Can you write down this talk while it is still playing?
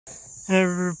And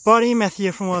everybody, Matthew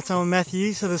here from Wild Time with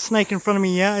Matthew. So the snake in front of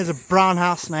me here is a brown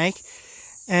house snake,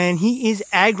 and he is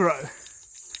aggro.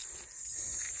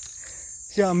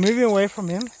 So I'm moving away from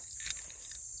him.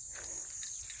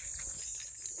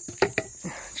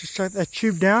 Just shut that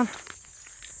tube down.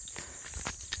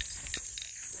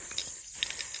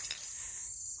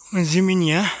 I'm going to zoom in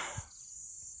here.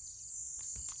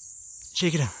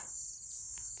 Check it out.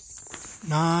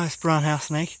 Nice brown house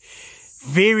snake.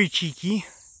 Very cheeky,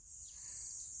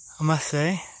 I must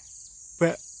say.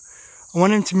 But I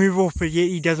want him to move off, but yet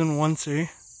he doesn't want to.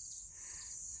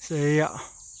 So yeah.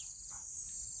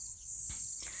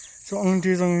 So what I'm going to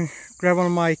do is I'm going to grab one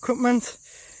of my equipment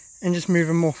and just move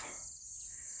him off.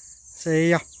 So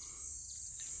yeah.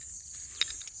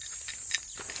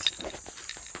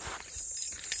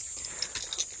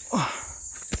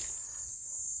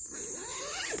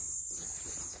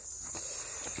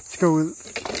 Let's go with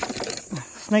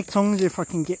snake tongs if I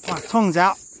can get my tongs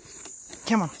out.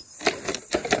 Come on.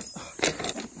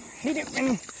 Hate it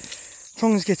when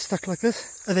tongs get stuck like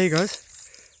this. Oh, there he goes.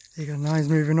 There you go. Now he's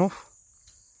moving off.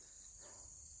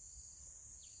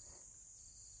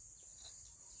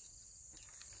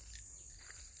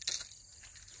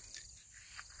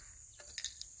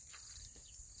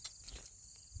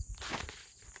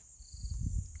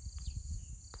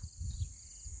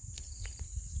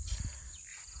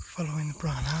 Following the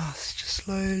brown house just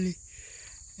slowly,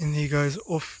 and there he goes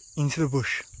off into the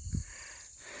bush.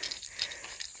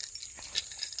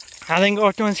 I think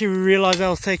after once he realized I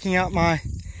was taking out my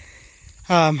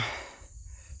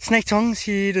snake tongs,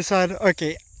 he decided,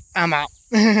 okay, I'm out.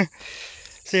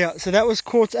 So yeah, so that was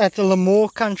caught at the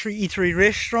Lemoore Country Eatery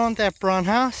restaurant at Brown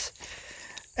House.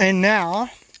 And now,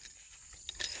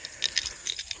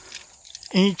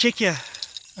 and you check here,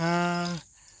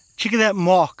 check that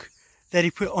mark that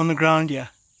he put on the ground here.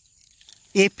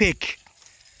 Epic.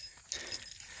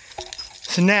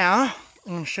 So now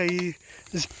I'm going to show you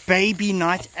this baby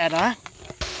night adder,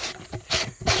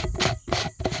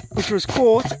 which was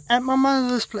caught at my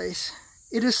mother's place.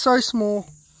 It is so small.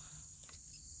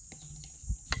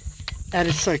 That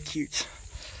is so cute.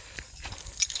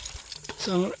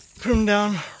 So I'm going to put him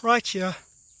down right here.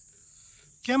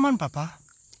 Come on, Papa.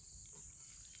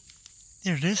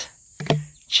 There it is.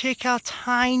 Check how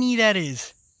tiny that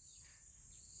is.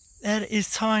 That is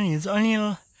tiny. It's only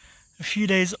a few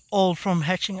days old from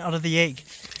hatching out of the egg.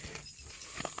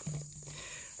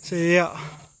 So yeah,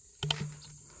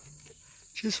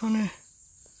 just want to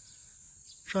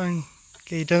try and,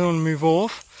 okay, he doesn't want to move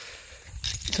off.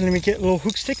 So let me get a little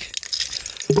hook stick,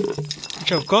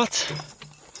 which I've got.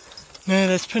 No,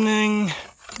 that's pinning.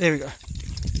 There we go.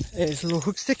 There's a little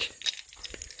hook stick.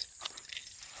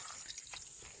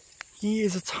 He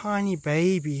is a tiny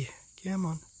baby. Come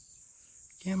on.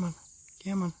 Come on.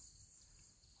 Come on.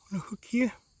 I want to hook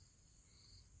you.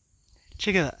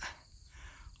 Check it out.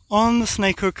 On the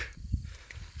snake hook.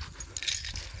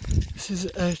 This is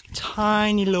a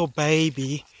tiny little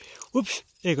baby. Whoops.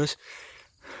 There it goes.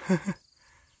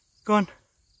 Go on.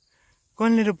 Go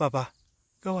on, little Baba.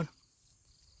 Go on.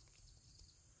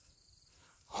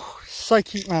 Oh, so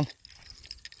cute, man.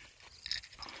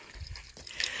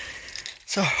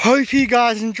 So hope you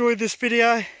guys enjoyed this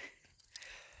video,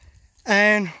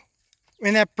 and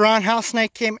when that brown house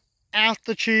snake came out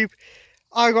the tube,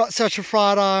 I got such a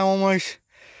fright eye almost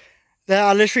that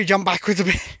I literally jumped backwards a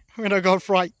bit when I got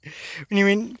fright, when he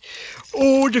went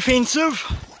all defensive.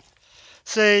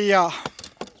 So yeah,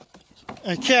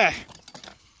 okay,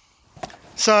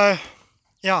 so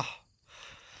yeah,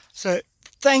 so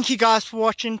thank you guys for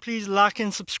watching. Please like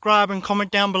and subscribe and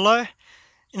comment down below,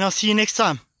 and I'll see you next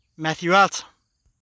time. Matthew out.